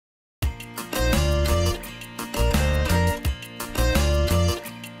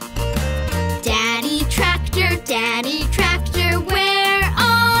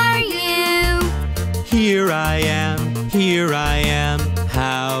Here I am,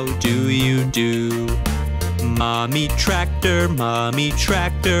 how do you do? Mommy tractor,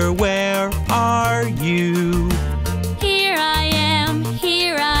 where are you? Here I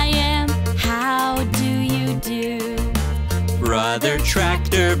am, how do you do? Brother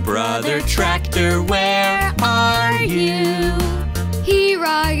tractor, where are you? Here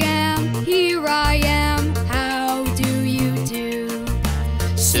I am, how do you do?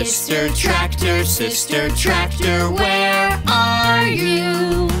 Sister tractor, where are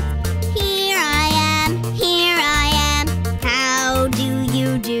you? Here I am, how do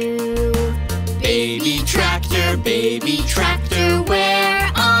you do? Baby tractor,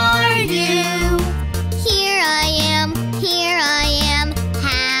 where are you? Here I am,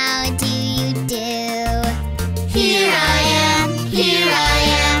 how do you do? Here I am,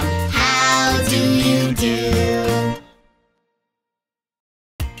 how do you do?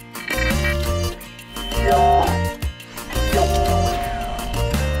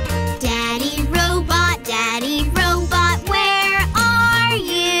 Daddy robot, where are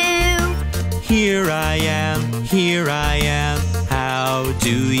you? Here I am, how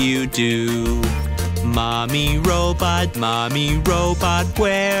do you do? Mommy robot,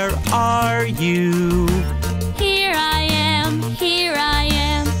 where are you? Here I am,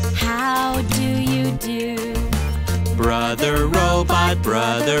 how do you do? Brother robot,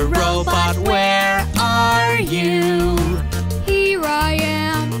 where are you? Here I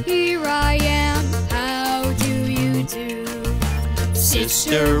am, how do you do?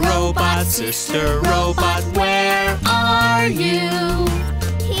 Sister robot, where are you?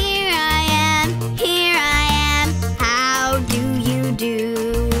 Here I am, how do you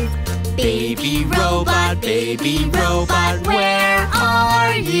do? Baby robot, where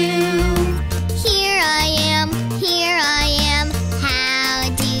are you? Here I am, how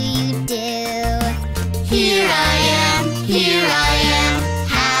do you do? Here I am,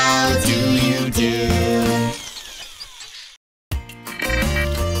 how do you do?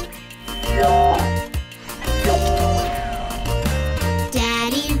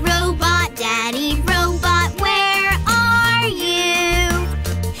 Daddy robot, where are you?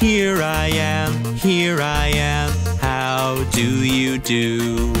 Here I am, how do you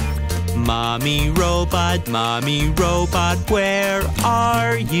do? Mommy robot, where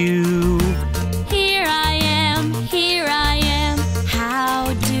are you? Here I am,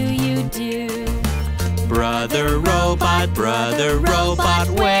 how do you do? Brother robot,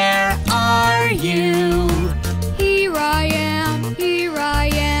 where are you? Here I am,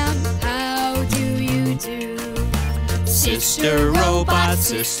 how do you do? Sister robot,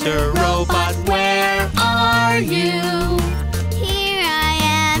 where are you? Here I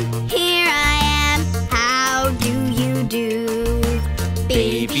am, how do you do?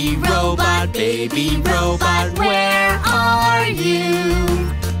 Baby robot, where are you?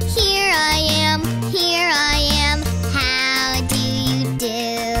 Here I am, how do you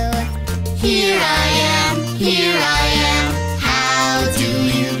do? Here I am, how do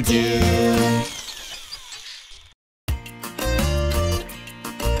you do?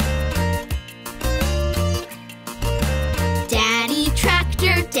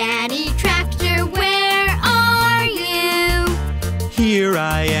 Daddy tractor, where are you? Here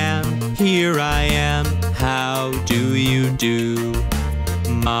I am, how do you do?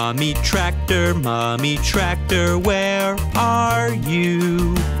 Mommy tractor, where are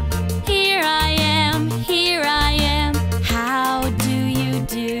you? Here I am, how do you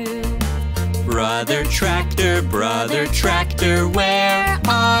do? Brother tractor, where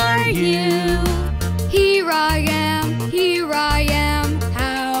are you? Here I am,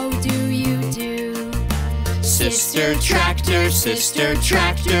 how do you do? Sister tractor,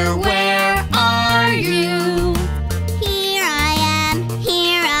 where are you? Here I am,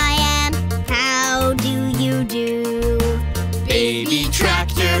 how do you do? Baby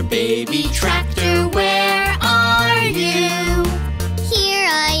tractor, where are you? Here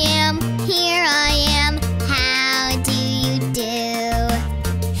I am, how do you do?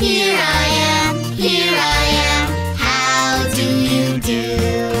 Here I am, how do you do?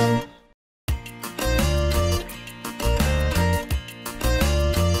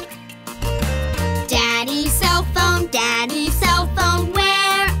 Daddy cell phone,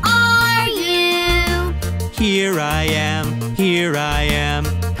 where are you? Here I am,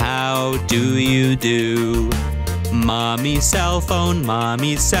 how do you do? Mommy cell phone,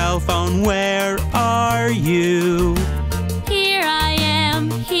 where are you? Here I am,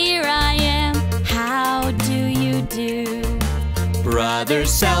 how do you do? Brother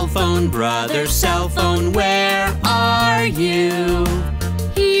cell phone, where are you?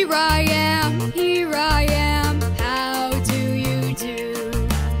 Here Here I am, here I am. How do you do?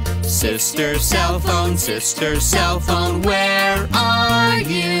 Sister cell phone, where are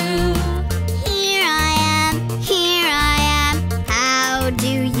you? Here I am. How do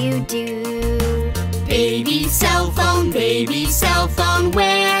you do? Baby cell phone,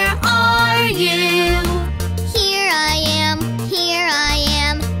 where are you? Here I am.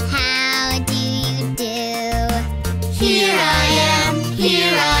 How do you do? Here I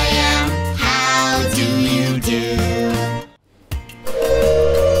am, how do you do?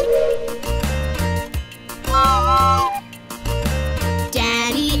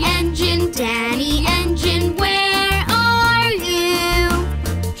 Daddy engine, where are you?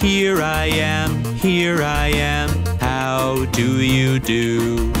 Here I am, how do you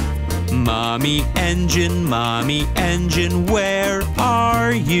do? Mommy engine, where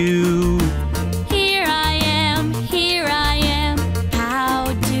are you? Here I am,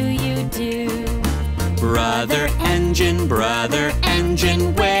 how do you do? Brother engine,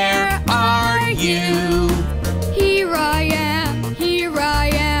 where are you? Here I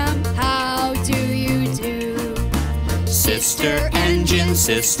am, how do you do? Sister engine,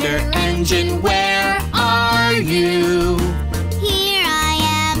 where are you? Here I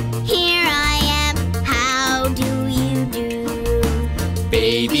am. How do you do?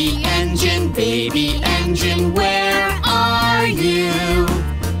 Baby engine, where are you?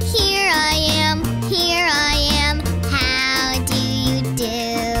 Here I am. How do you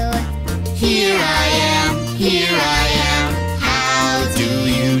do? Here I am, how do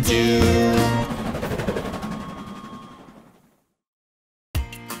you do?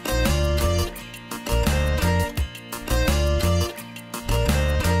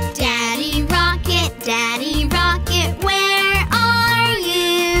 Daddy Rocket, where are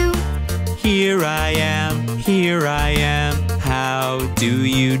you? Here I am, how do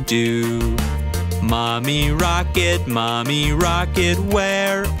you do? Mommy Rocket,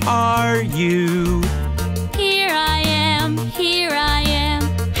 where are you? Here I am,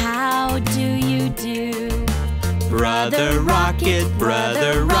 how do you do? Brother Rocket,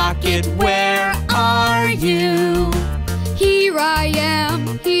 where are you? Here I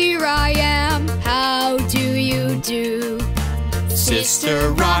am, how do you do?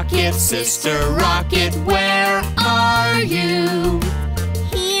 Sister Rocket, where are you?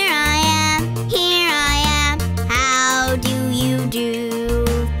 Here I am. How do you do?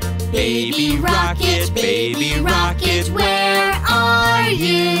 Baby Rocket, where are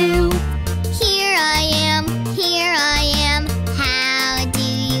you? Here I am. How do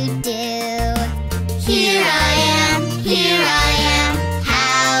you do? Here I am,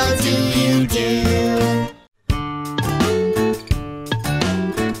 how do you do?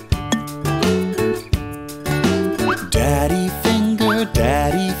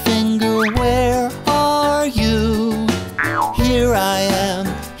 Daddy finger, where are you? Here I am,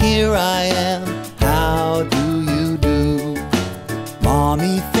 how do you do?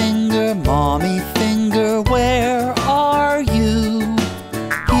 Mommy finger, where are you?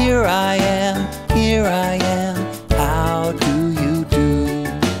 Here I am, how do you do?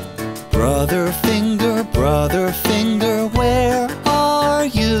 Brother finger, where are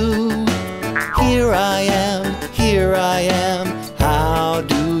you? Here I am, how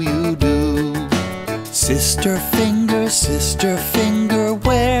do you do? Sister finger,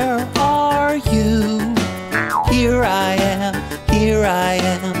 where are you? Here I am,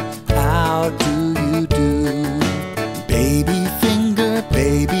 how do you do? Baby finger,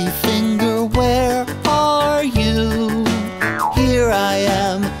 where are you? Here I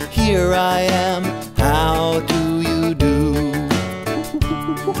am, how do you do?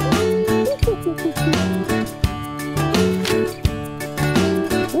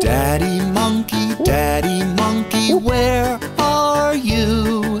 Daddy monkey, where are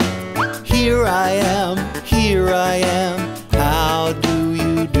you? Here I am, how do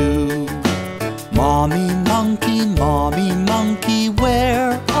you do? Mommy monkey,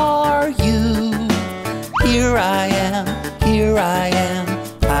 where are you? Here I am,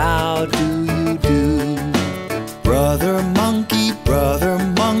 how do you do? Brother monkey,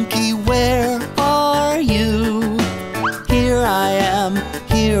 where are you? Here I am,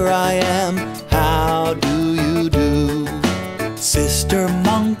 how do you do? Sister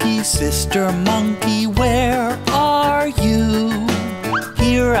monkey, where are you?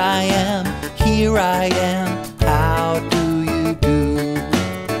 Here I am, how do you do?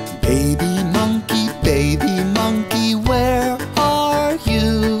 Baby monkey, where are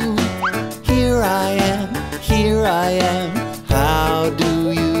you? Here I am, how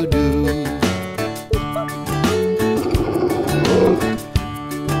do you do?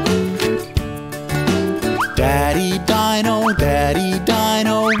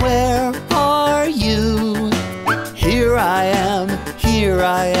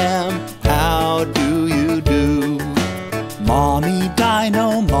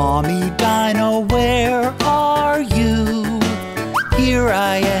 Here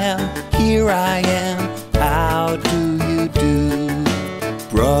I am, here I am, how do you do?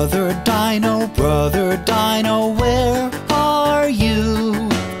 Brother Dino, where are you?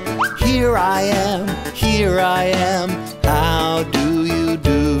 Here I am, how do you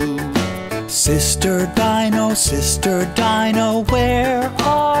do? Sister Dino, where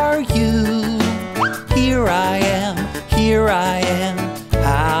are you? Here I am,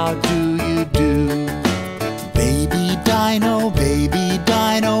 how do you do? Baby Dino,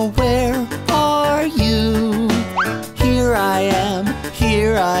 where are you? Here I am,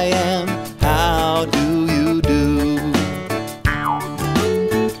 how do you do?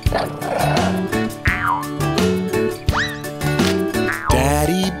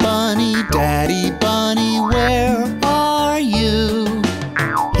 Daddy Bunny, where are you?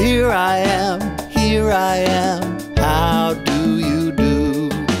 Here I am, how do you do?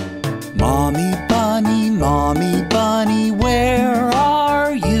 Mommy Bunny, where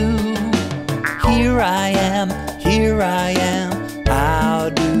are you? Here I am, how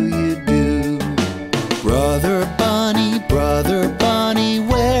do you do? Brother Bunny,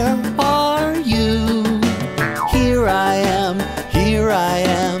 where are you? Here I am,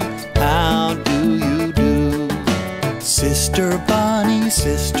 how do you do? Sister Bunny,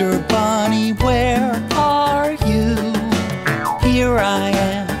 where are you? Here I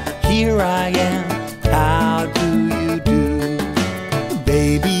am, how do you do?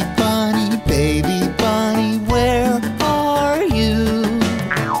 Baby Bunny, where are you?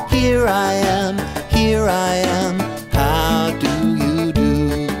 Here I am, how do you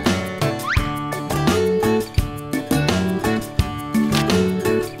do?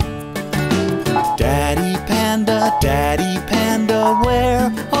 Daddy Panda,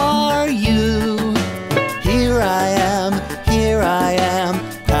 where are you? Here I am,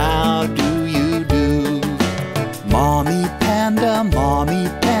 how do you do? Mommy Panda,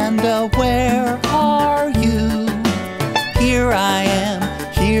 where are you? Here I am,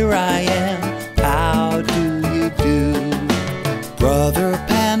 how do you do? Brother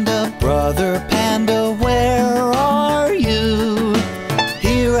Panda, where are you?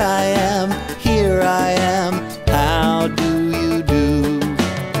 Here I am, how do you do?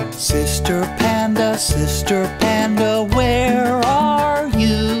 Sister Panda, where are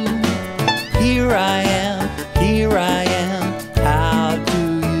you? Here I am, how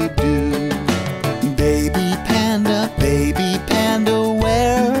do you do? Baby Panda,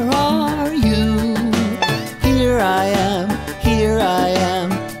 where are you? Here I am,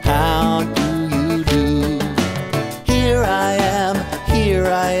 how do you do? Here I am,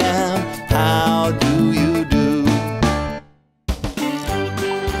 how do you do?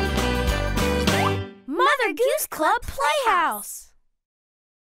 Mother Goose Club Playhouse.